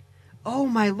said, oh,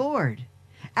 my Lord,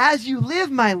 as you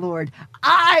live, my Lord,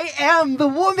 I am the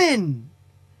woman.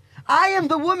 I am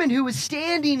the woman who was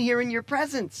standing here in your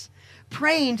presence,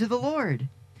 praying to the Lord.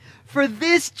 For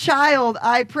this child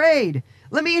I prayed.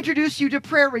 Let me introduce you to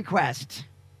prayer request.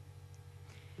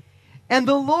 And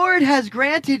the Lord has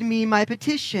granted me my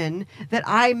petition that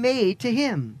I made to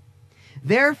him.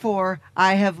 Therefore,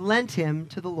 I have lent him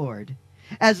to the Lord.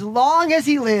 As long as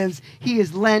he lives, he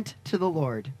is lent to the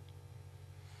Lord.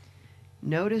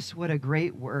 Notice what a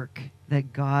great work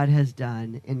that God has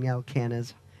done in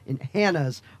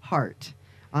Hannah's heart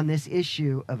on this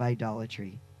issue of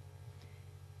idolatry.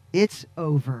 It's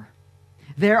over.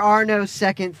 There are no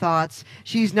second thoughts.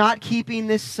 She's not keeping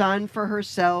this son for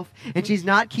herself, and she's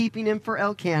not keeping him for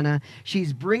Elkanah.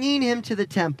 She's bringing him to the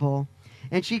temple,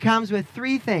 and she comes with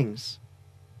 3 things: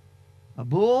 a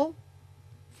bull,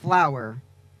 flour,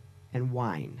 and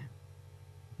wine.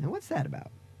 Now, what's that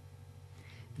about?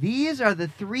 These are the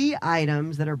 3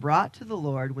 items that are brought to the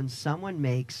Lord when someone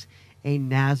makes a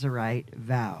Nazirite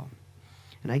vow.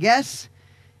 And I guess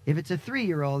if it's a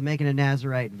 3-year-old making a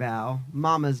Nazirite vow,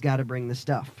 mama's got to bring the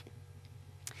stuff.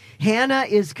 Hannah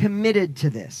is committed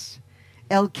to this.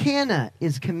 Elkanah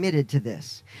is committed to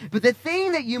this. But the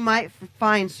thing that you might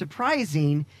find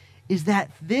surprising is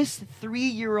that this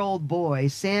 3-year-old boy,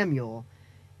 Samuel,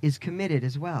 is committed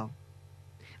as well.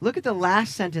 Look at the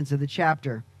last sentence of the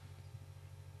chapter.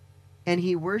 And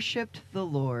he worshiped the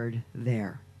Lord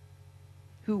there.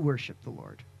 Who worshiped the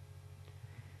Lord?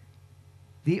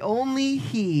 The only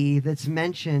he that's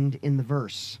mentioned in the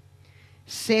verse.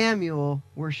 Samuel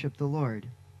worshiped the Lord.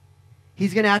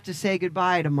 He's going to have to say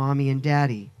goodbye to mommy and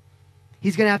daddy.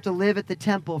 He's going to have to live at the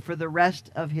temple for the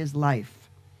rest of his life.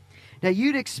 Now,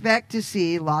 you'd expect to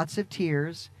see lots of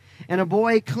tears and a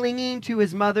boy clinging to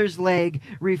his mother's leg,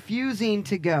 refusing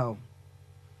to go.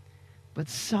 But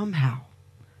somehow,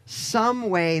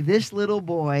 some way, this little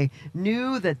boy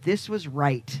knew that this was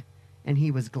right, and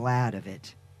he was glad of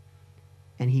it.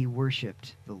 And he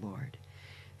worshiped the Lord.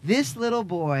 This little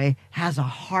boy has a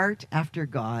heart after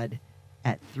God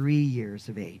at 3 years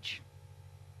of age.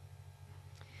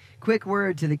 Quick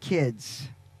word to the kids.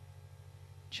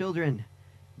 Children,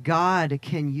 God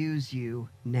can use you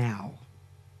now.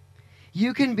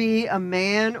 You can be a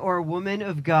man or woman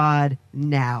of God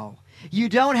now. You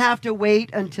don't have to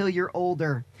wait until you're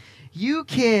older. You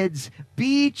kids,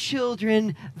 be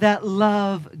children that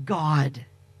love God,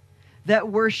 that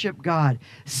worship God.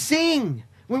 Sing.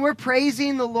 When we're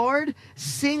praising the Lord,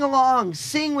 sing along.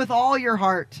 Sing with all your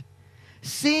heart.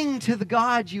 Sing to the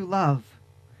God you love,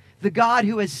 the God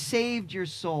who has saved your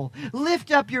soul.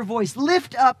 Lift up your voice,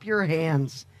 lift up your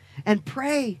hands, and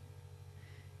pray.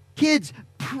 Kids,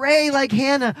 pray like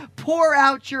Hannah. Pour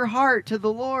out your heart to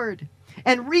the Lord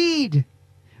and read.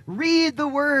 Read the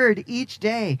word each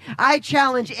day. I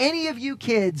challenge any of you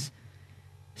kids,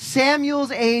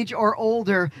 Samuel's age or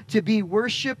older, to be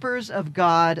worshipers of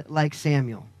God like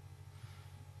Samuel.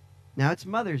 Now it's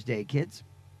Mother's Day, kids.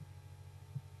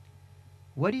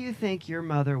 What do you think your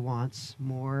mother wants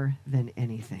more than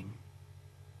anything?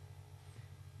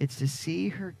 It's to see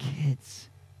her kids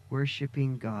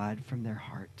worshiping God from their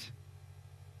heart.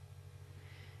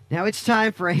 Now it's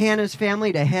time for Hannah's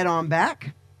family to head on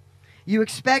back. You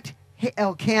expect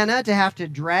Elkanah to have to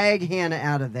drag Hannah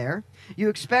out of there. You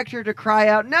expect her to cry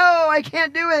out, "No, I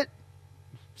can't do it.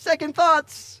 Second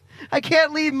thoughts. I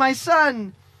can't leave my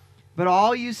son." But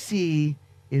all you see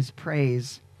is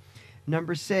praise.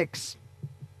 Number 6.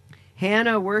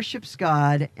 Hannah worships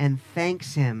God and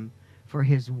thanks him for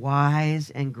his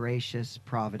wise and gracious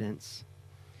providence.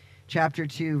 Chapter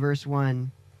 2, verse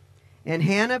 1. And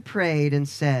Hannah prayed and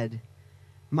said,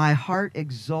 "My heart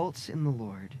exults in the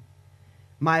Lord.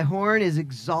 My horn is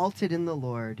exalted in the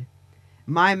Lord.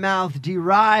 My mouth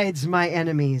derides my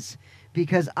enemies,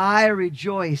 because I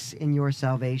rejoice in your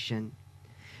salvation.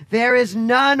 There is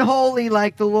none holy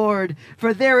like the Lord,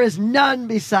 for there is none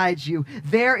besides you.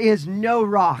 There is no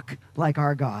rock like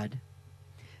our God."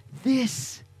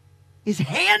 This is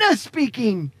Hannah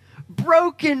speaking.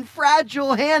 Broken,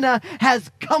 fragile Hannah has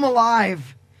come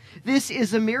alive. This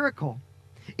is a miracle.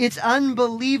 It's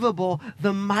unbelievable,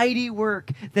 the mighty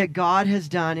work that God has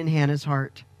done in Hannah's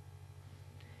heart.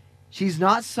 She's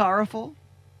not sorrowful.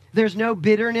 There's no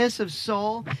bitterness of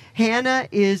soul. Hannah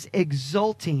is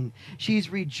exulting. She's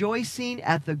rejoicing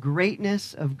at the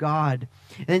greatness of God.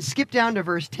 And then skip down to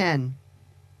verse 10.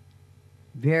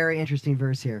 Very interesting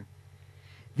verse here.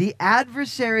 The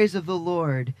adversaries of the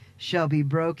Lord shall be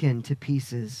broken to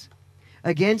pieces.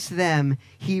 Against them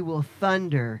he will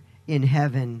thunder in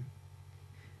heaven.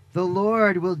 The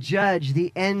Lord will judge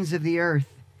the ends of the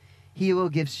earth. He will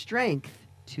give strength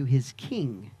to his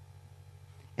king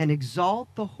and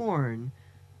exalt the horn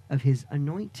of his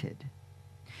anointed.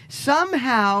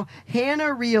 Somehow,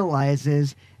 Hannah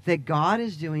realizes that God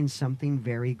is doing something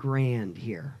very grand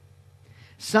here.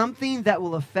 Something that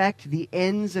will affect the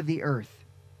ends of the earth.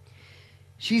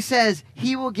 She says,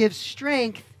 he will give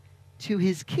strength to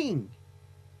his king.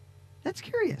 That's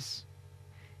curious,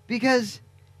 because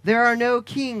there are no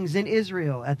kings in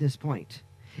Israel at this point.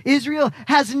 Israel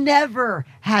has never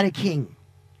had a king.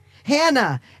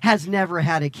 Hannah has never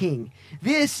had a king.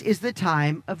 This is the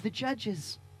time of the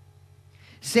judges.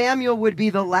 Samuel would be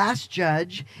the last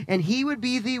judge, and he would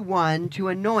be the one to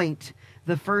anoint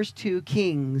the first 2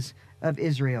 kings of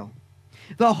Israel.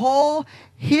 The whole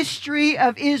history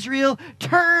of Israel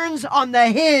turns on the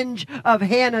hinge of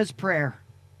Hannah's prayer.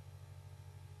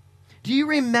 Do you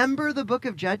remember the book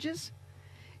of Judges?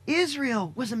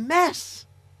 Israel was a mess.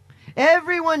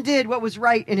 Everyone did what was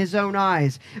right in his own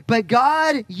eyes. But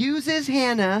God uses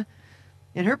Hannah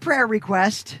in her prayer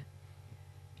request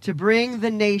to bring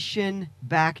the nation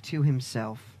back to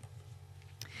himself.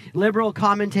 Liberal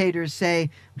commentators say,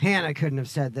 Hannah couldn't have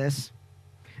said this.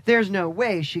 There's no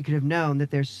way she could have known that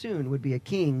there soon would be a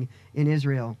king in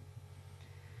Israel.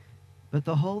 But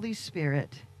the Holy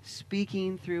Spirit,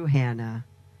 speaking through Hannah,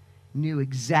 knew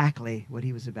exactly what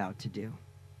he was about to do.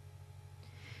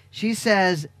 She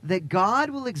says that God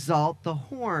will exalt the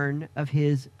horn of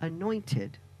his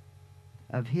anointed,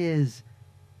 of his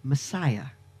Messiah.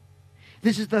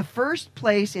 This is the first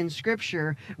place in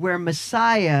Scripture where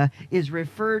Messiah is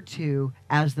referred to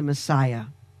as the Messiah,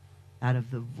 out of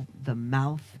the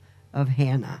mouth of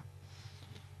Hannah.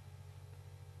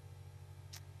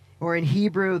 Or in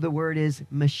Hebrew, the word is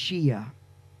Mashiach.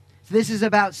 So this is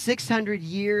about 600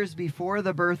 years before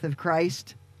the birth of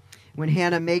Christ when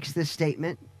Hannah makes this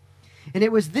statement. And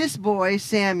it was this boy,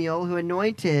 Samuel, who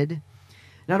anointed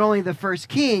not only the first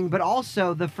king, but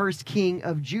also the first king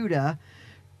of Judah,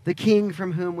 the king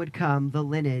from whom would come the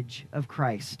lineage of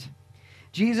Christ.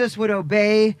 Jesus would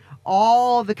obey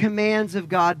all the commands of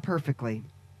God perfectly,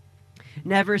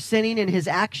 never sinning in his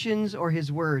actions or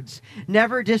his words,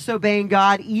 never disobeying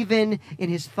God even in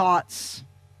his thoughts.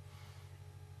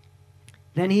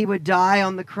 Then he would die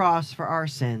on the cross for our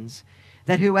sins,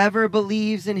 that whoever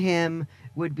believes in him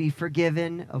would be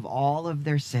forgiven of all of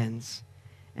their sins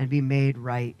and be made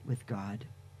right with God.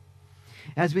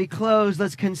 As we close,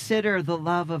 let's consider the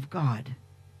love of God.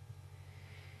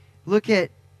 Look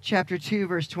at chapter 2,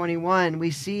 verse 21. We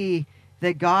see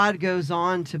that God goes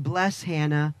on to bless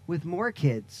Hannah with more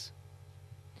kids.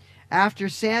 After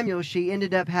Samuel, she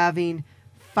ended up having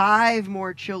 5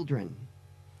 more children,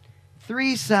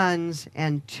 3 sons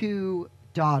and 2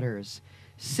 daughters,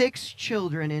 6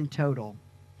 children in total.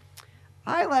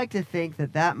 I like to think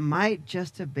that that might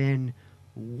just have been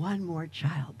one more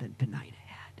child than Penina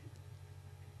had.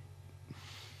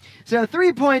 So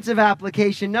 3 points of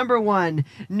application. Number 1,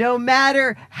 no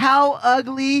matter how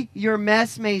ugly your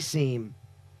mess may seem,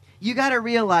 you got to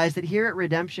realize that here at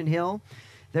Redemption Hill,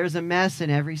 there's a mess in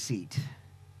every seat,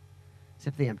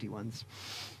 except the empty ones.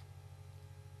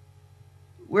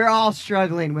 We're all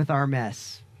struggling with our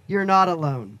mess. You're not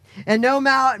alone. And no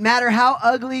matter how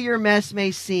ugly your mess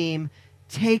may seem,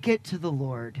 take it to the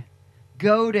Lord.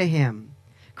 Go to him.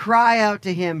 Cry out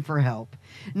to him for help.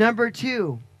 Number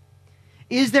 2,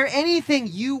 is there anything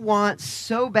you want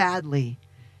so badly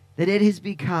that it has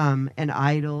become an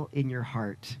idol in your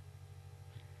heart?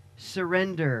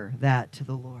 Surrender that to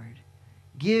the Lord.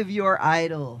 Give your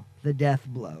idol the death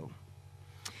blow.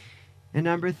 And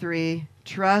number 3,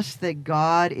 trust that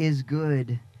God is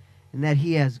good and that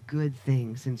he has good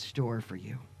things in store for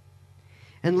you.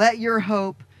 And let your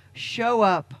hope show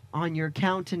up on your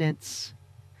countenance.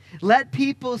 Let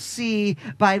people see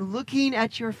by looking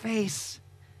at your face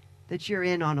that you're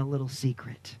in on a little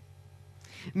secret.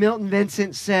 Milton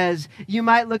Vincent says, you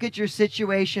might look at your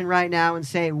situation right now and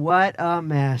say, what a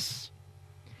mess.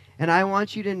 And I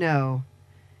want you to know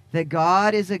that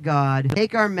God is a God who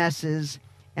take our messes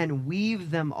and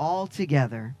weave them all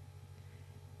together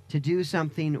to do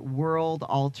something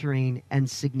world-altering and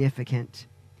significant.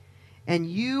 And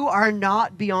you are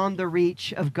not beyond the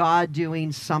reach of God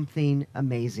doing something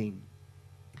amazing.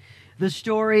 The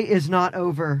story is not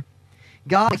over.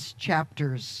 God's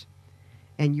chapters,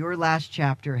 and your last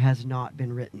chapter has not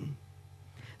been written.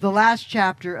 The last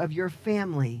chapter of your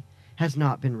family has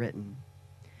not been written.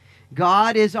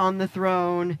 God is on the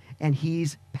throne, and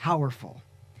he's powerful,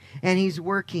 and he's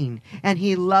working, and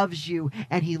he loves you,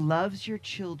 and he loves your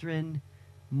children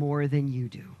more than you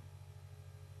do.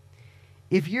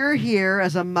 If you're here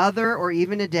as a mother or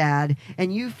even a dad,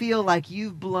 and you feel like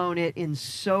you've blown it in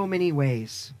so many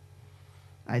ways,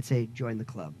 I'd say join the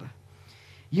club.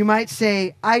 You might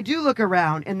say, I do look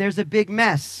around and there's a big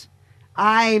mess.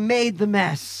 I made the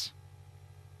mess.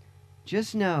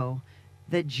 Just know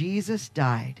that Jesus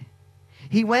died.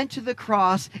 He went to the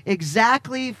cross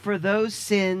exactly for those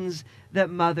sins that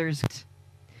mothers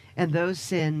and those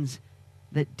sins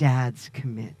that dads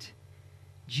commit.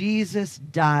 Jesus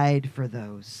died for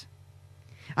those.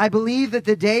 I believe that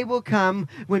the day will come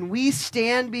when we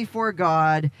stand before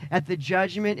God at the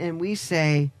judgment and we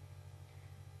say,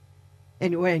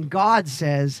 and when God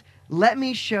says, let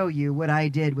me show you what I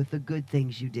did with the good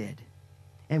things you did.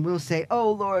 And we'll say,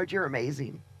 oh, Lord, you're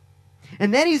amazing.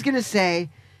 And then he's going to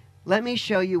say, let me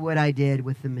show you what I did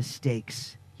with the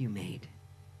mistakes you made.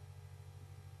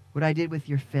 What I did with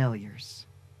your failures.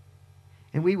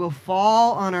 And we will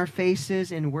fall on our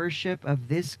faces in worship of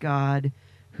this God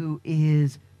who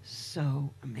is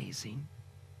so amazing.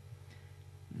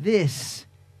 This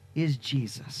is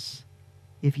Jesus,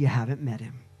 if you haven't met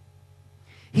him.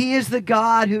 He is the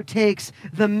God who takes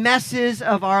the messes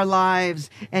of our lives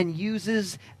and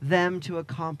uses them to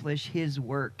accomplish his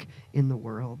work in the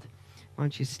world. Why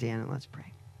don't you stand and let's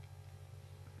pray.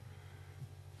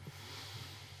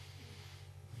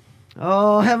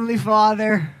 Oh, Heavenly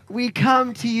Father, we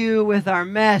come to you with our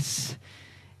mess,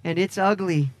 and it's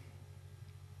ugly.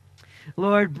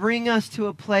 Lord, bring us to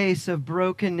a place of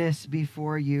brokenness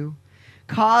before you.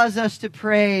 Cause us to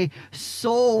pray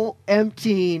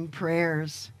soul-emptying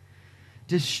prayers.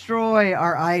 Destroy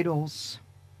our idols.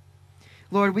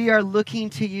 Lord, we are looking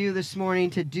to you this morning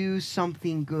to do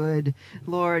something good.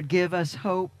 Lord, give us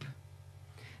hope.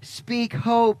 Speak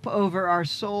hope over our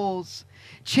souls.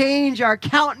 Change our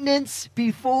countenance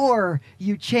before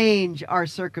you change our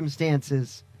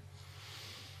circumstances.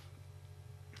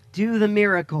 Do the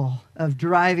miracle of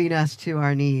driving us to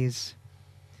our knees.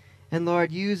 And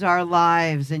Lord, use our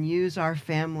lives and use our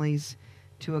families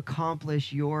to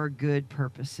accomplish your good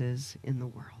purposes in the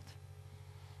world.